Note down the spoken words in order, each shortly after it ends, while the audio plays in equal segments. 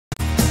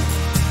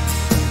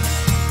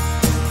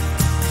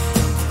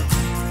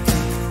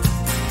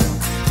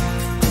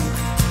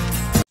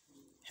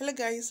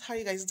Hello guys, how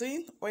you guys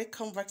doing?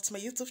 Welcome back to my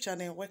YouTube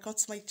channel. Welcome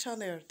to my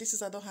channel. This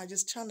is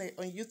OHAJI'S channel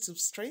on YouTube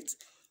straight.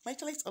 My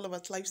channel is all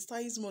about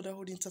lifestyles,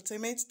 motherhood,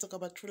 entertainment, talk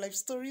about true life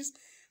stories,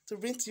 to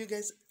bring to you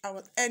guys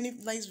about any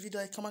nice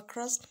video I come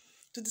across,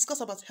 to discuss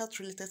about health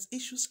related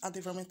issues and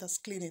environmental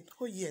cleaning.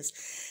 Oh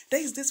yes,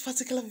 there is this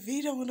particular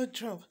video I want to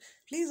drop.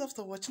 Please,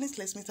 after watching it,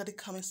 let's meet at the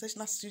comment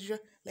section as usual.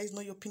 Let's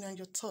know your opinion and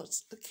your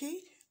thoughts. Okay?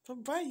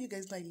 Bye-bye, you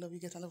guys know I love you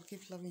guys and I'll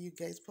keep loving you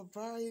guys.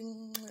 Bye-bye.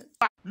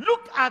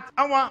 Look at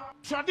our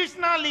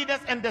traditional leaders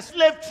and the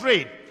slave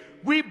trade.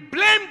 We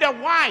blame the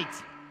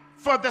whites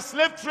for the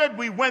slave trade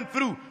we went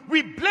through.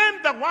 We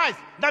blame the whites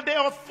that they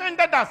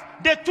offended us.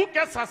 They took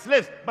us as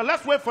slaves. But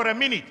let's wait for a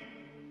minute.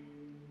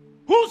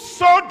 Who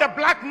sold the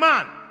black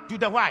man to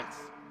the whites?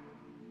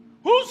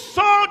 Who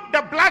sold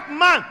the black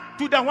man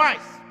to the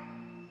whites?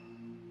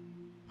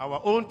 Our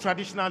own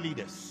traditional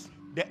leaders.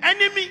 The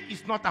enemy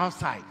is not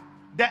outside.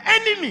 The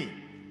enemy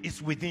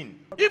is within.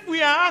 If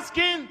we are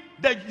asking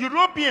the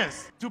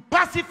Europeans to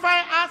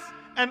pacify us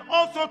and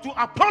also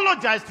to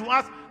apologize to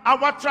us,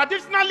 our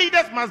traditional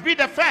leaders must be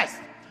the first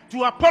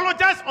to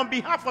apologize on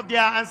behalf of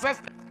their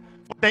ancestors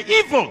for the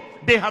evil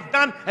they have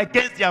done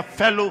against their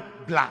fellow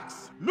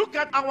blacks. Look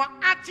at our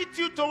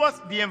attitude towards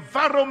the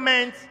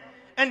environment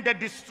and the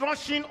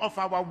destruction of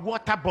our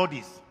water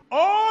bodies.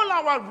 All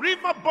our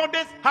river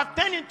bodies have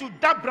turned into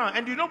dark brown.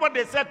 And you know what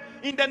they said?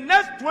 In the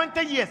next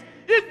 20 years,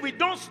 if we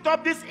don't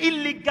stop this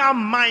illegal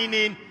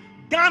mining,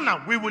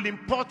 Ghana, we will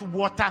import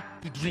water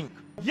to drink.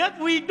 Yet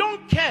we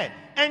don't care.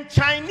 And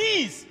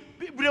Chinese,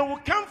 they will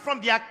come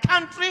from their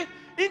country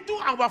into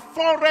our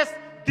forest,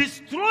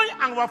 destroy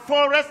our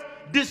forest,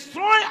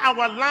 destroy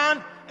our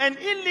land, and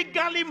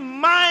illegally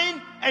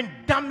mine and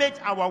damage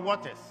our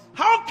waters.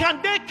 How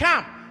can they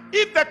come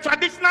if the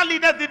traditional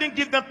leaders didn't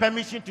give them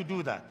permission to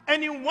do that?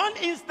 And in one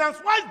instance,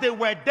 whilst they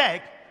were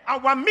dead,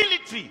 our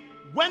military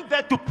went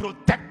there to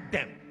protect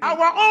them.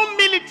 Our own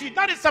military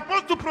that is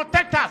supposed to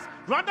protect us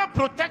rather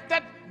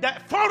protected the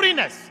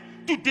foreigners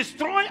to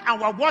destroy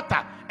our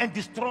water and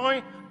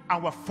destroy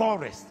our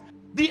forest.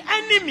 The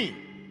enemy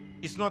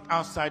is not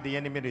outside, the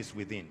enemy is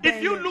within.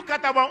 If you look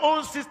at our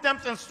own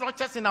systems and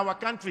structures in our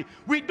country,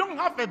 we don't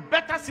have a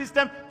better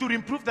system to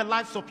improve the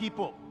lives of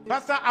people.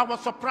 Pastor, I was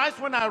surprised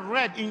when I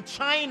read in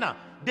China,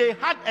 they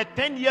had a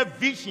 10-year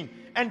vision,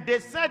 and they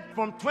said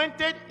from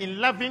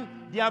 2011,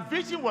 their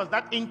vision was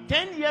that in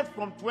 10 years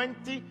from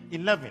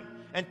 2011,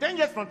 and 10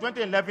 years from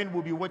 2011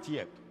 will be what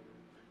year?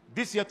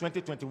 This year,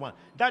 2021.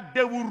 That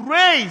they will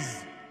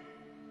raise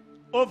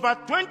over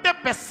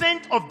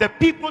 20% of the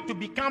people to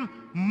become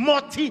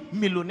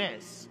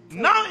multi-millionaires.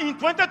 Now in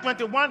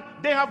 2021,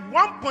 they have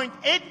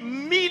 1.8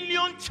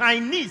 million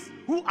Chinese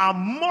who are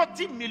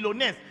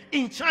multi-millionaires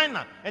in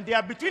China. And they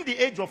are between the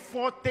age of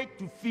 40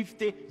 to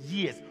 50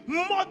 years.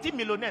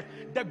 Multi-millionaires.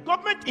 The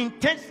government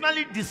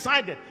intentionally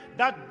decided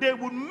that they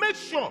will make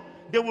sure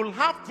they will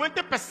have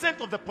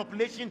 20% of the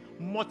population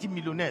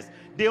multi-millionaires.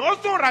 They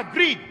also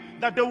agreed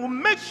that they will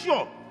make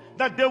sure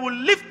that they will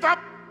lift up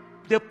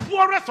the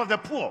poorest of the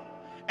poor.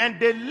 And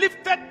they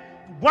lifted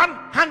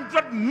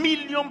 100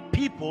 million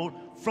people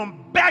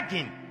from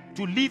begging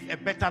to live a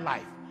better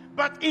life.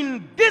 But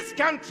in this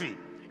country,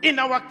 in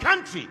our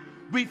country,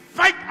 we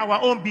fight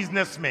our own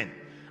businessmen.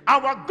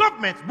 Our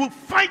government will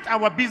fight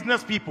our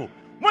business people.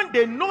 When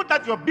they know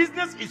that your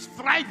business is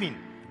thriving,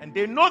 and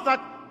they know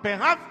that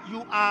perhaps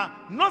you are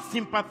not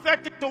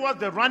sympathetic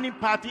towards the running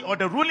party or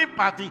the ruling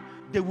party,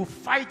 they will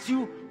fight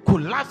you,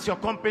 collapse your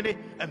company,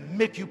 and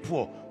make you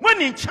poor.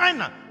 When in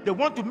China, they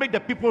want to make the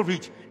people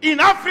rich. In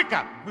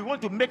Africa, we want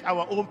to make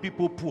our own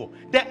people poor.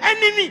 The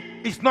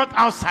enemy is not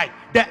outside.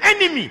 The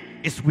enemy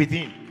is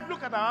within.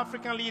 Look at our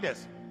African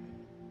leaders.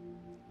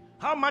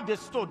 How much they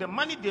stole, the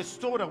money they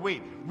stole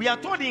away. We are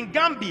told in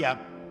Gambia,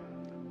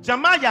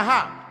 Jamal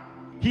Yaha,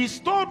 he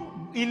stole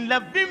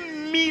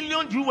 11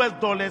 million US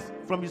dollars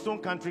from his own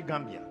country,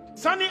 Gambia.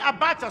 Sani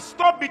Abacha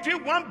stole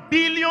between 1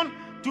 billion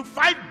to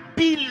 5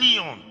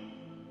 billion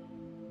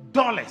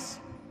dollars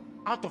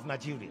out of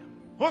Nigeria.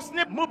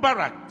 Hosni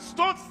Mubarak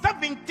stole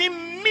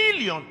 17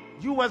 million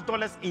US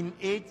dollars in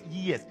 8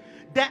 years.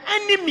 The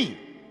enemy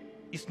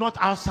is not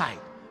outside.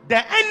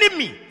 The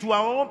enemy to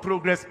our own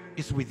progress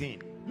is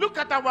within. Look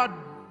at our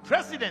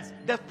presidents,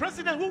 the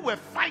presidents who were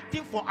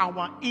fighting for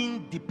our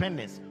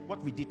independence,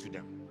 what we did to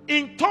them.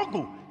 In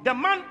Togo, the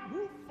man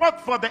who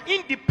fought for the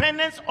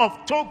independence of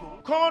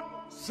Togo, called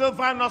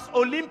Sylvanus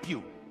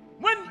Olympio,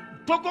 when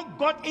Togo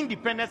got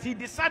independence, he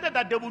decided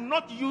that they would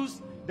not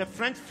use the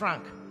French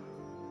franc,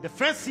 the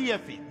French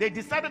CFA. They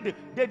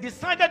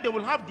decided they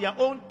will have their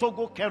own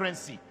Togo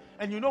currency.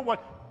 And you know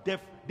what?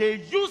 They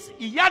used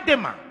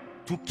Iyadema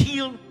to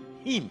kill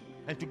him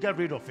and to get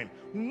rid of him.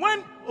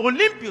 When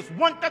Olympians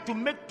wanted to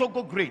make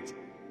Togo great,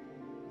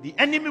 the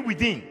enemy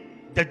within,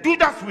 the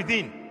Judas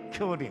within,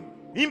 killed him.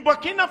 In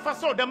Burkina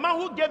Faso, the man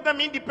who gave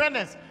them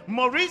independence,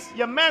 Maurice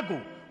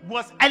Yamego,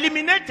 was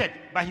eliminated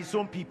by his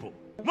own people.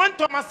 When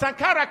Thomas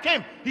Sankara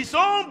came, his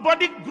own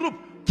body group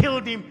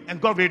killed him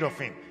and got rid of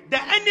him.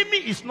 The enemy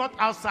is not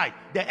outside.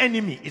 The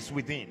enemy is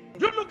within.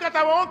 You look at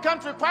our own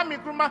country, Kwame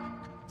Nkrumah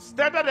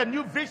started a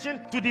new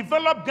vision to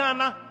develop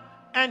Ghana,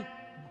 and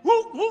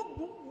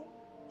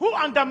who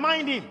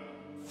undermined him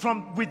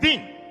from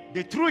within?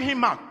 They threw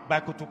him out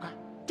by Kotoka.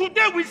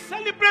 Today we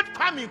celebrate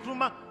Kwame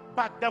Nkrumah,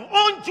 but their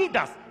own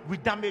Judas will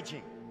damage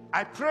him.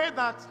 I pray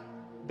that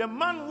the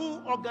man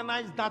who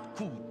organized that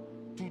coup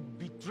to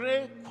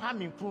betray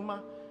Kwame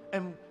Nkrumah,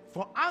 and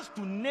for us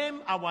to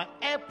name our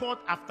airport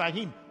after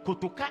him,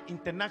 Kotoka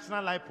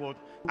International Airport,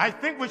 I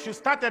think we should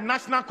start a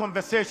national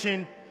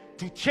conversation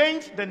to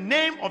change the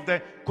name of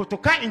the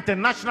Kotoka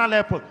International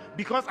Airport.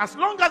 Because as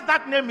long as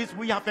that name is,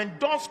 we have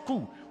endorsed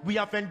coup, we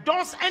have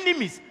endorsed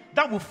enemies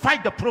that will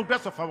fight the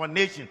progress of our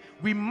nation.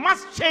 We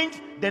must change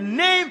the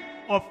name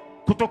of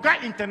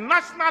Kotoka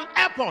International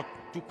Airport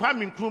to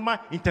Kwame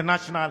Nkrumah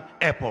International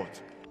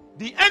Airport.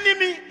 The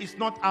enemy is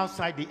not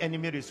outside, the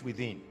enemy is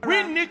within.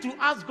 We need to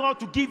ask God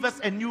to give us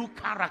a new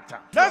character.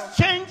 Let's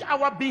change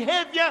our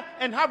behavior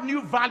and have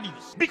new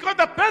values. Because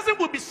the person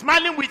will be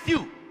smiling with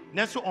you,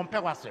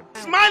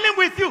 smiling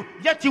with you,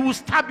 yet he will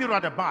stab you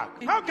at the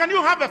back. How can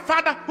you have a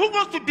father who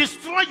wants to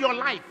destroy your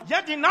life?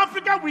 Yet in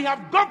Africa we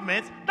have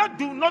governments that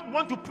do not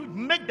want to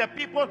make the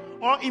people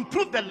or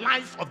improve the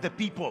lives of the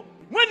people.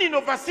 When in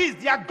overseas,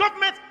 their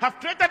governments have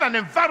created an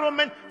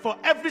environment for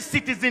every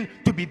citizen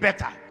to be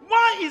better.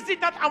 Why is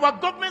it that our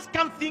governments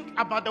can't think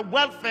about the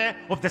welfare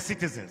of the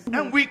citizens?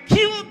 And we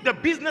kill the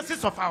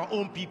businesses of our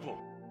own people?